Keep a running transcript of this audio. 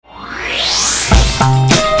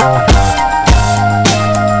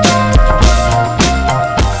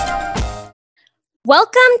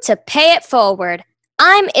Welcome to Pay It Forward.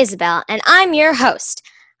 I'm Isabel, and I'm your host.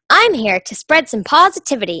 I'm here to spread some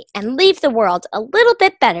positivity and leave the world a little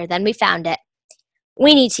bit better than we found it.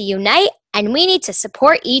 We need to unite, and we need to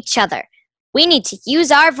support each other. We need to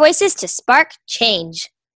use our voices to spark change.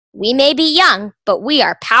 We may be young, but we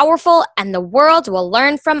are powerful, and the world will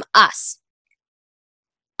learn from us.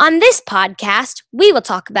 On this podcast, we will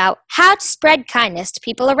talk about how to spread kindness to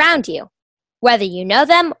people around you. Whether you know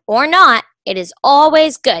them or not, it is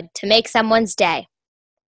always good to make someone's day.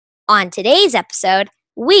 On today's episode,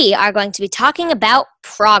 we are going to be talking about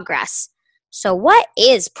progress. So what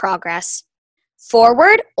is progress?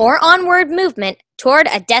 Forward or onward movement toward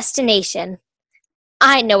a destination.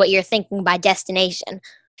 I know what you're thinking by destination.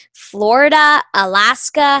 Florida,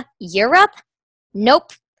 Alaska, Europe?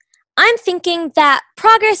 Nope. I'm thinking that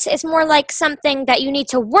progress is more like something that you need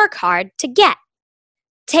to work hard to get.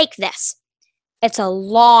 Take this. It's a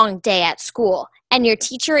long day at school, and your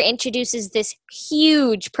teacher introduces this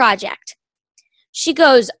huge project. She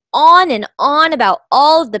goes on and on about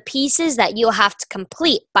all of the pieces that you'll have to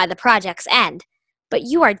complete by the project's end, but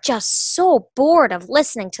you are just so bored of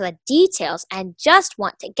listening to the details and just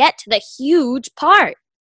want to get to the huge part.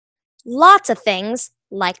 Lots of things,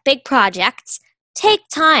 like big projects, take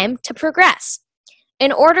time to progress.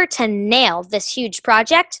 In order to nail this huge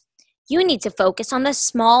project, you need to focus on the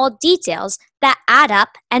small details that add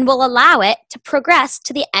up and will allow it to progress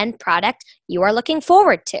to the end product you are looking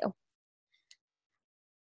forward to.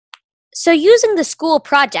 So using the school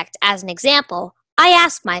project as an example, I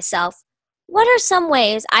asked myself, what are some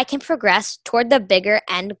ways I can progress toward the bigger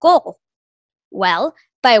end goal? Well,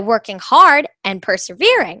 by working hard and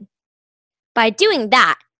persevering. By doing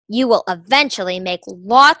that, you will eventually make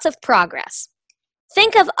lots of progress.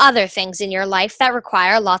 Think of other things in your life that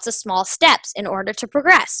require lots of small steps in order to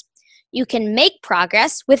progress. You can make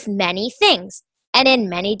progress with many things and in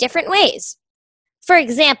many different ways. For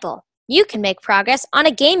example, you can make progress on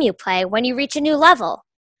a game you play when you reach a new level.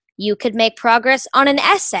 You could make progress on an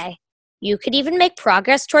essay. You could even make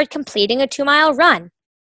progress toward completing a 2-mile run.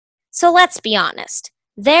 So let's be honest.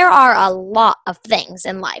 There are a lot of things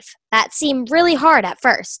in life that seem really hard at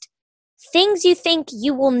first. Things you think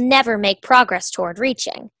you will never make progress toward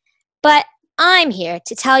reaching. But I'm here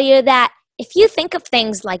to tell you that if you think of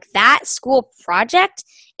things like that school project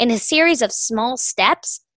in a series of small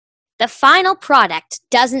steps, the final product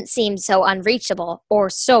doesn't seem so unreachable or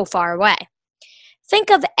so far away.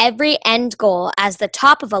 Think of every end goal as the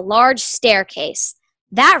top of a large staircase.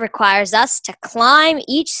 That requires us to climb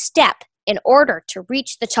each step in order to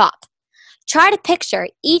reach the top. Try to picture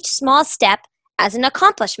each small step as an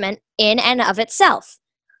accomplishment in and of itself.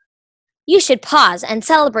 You should pause and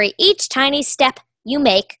celebrate each tiny step you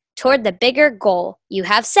make toward the bigger goal you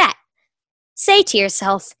have set. Say to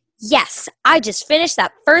yourself, yes, I just finished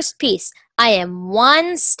that first piece. I am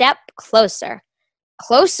one step closer.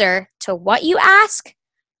 Closer to what you ask?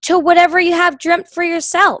 To whatever you have dreamt for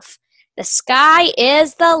yourself. The sky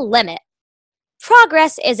is the limit.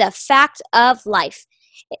 Progress is a fact of life.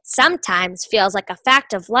 It sometimes feels like a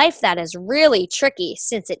fact of life that is really tricky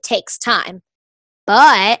since it takes time.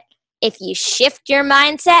 But if you shift your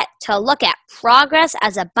mindset to look at progress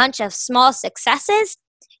as a bunch of small successes,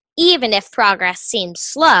 even if progress seems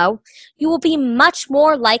slow, you will be much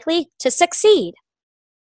more likely to succeed.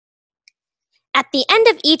 At the end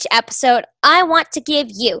of each episode, I want to give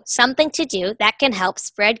you something to do that can help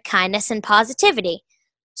spread kindness and positivity.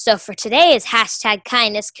 So for today's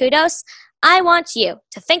 #KindnessKudos, I want you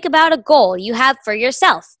to think about a goal you have for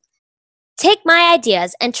yourself. Take my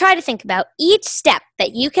ideas and try to think about each step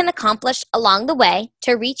that you can accomplish along the way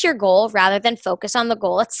to reach your goal rather than focus on the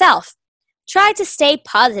goal itself. Try to stay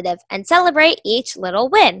positive and celebrate each little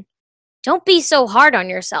win. Don't be so hard on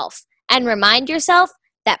yourself, and remind yourself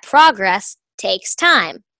that progress takes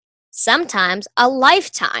time, sometimes a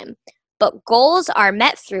lifetime, but goals are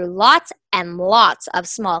met through lots and lots of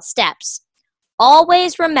small steps.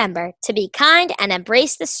 Always remember to be kind and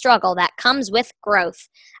embrace the struggle that comes with growth.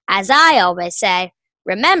 As I always say,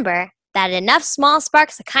 remember that enough small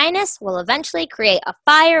sparks of kindness will eventually create a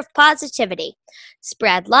fire of positivity.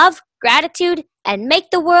 Spread love, gratitude, and make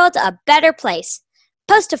the world a better place.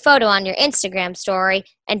 Post a photo on your Instagram story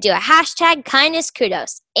and do a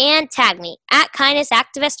 #KindnessKudos and tag me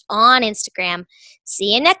 @KindnessActivist on Instagram.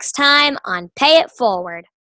 See you next time on Pay It Forward.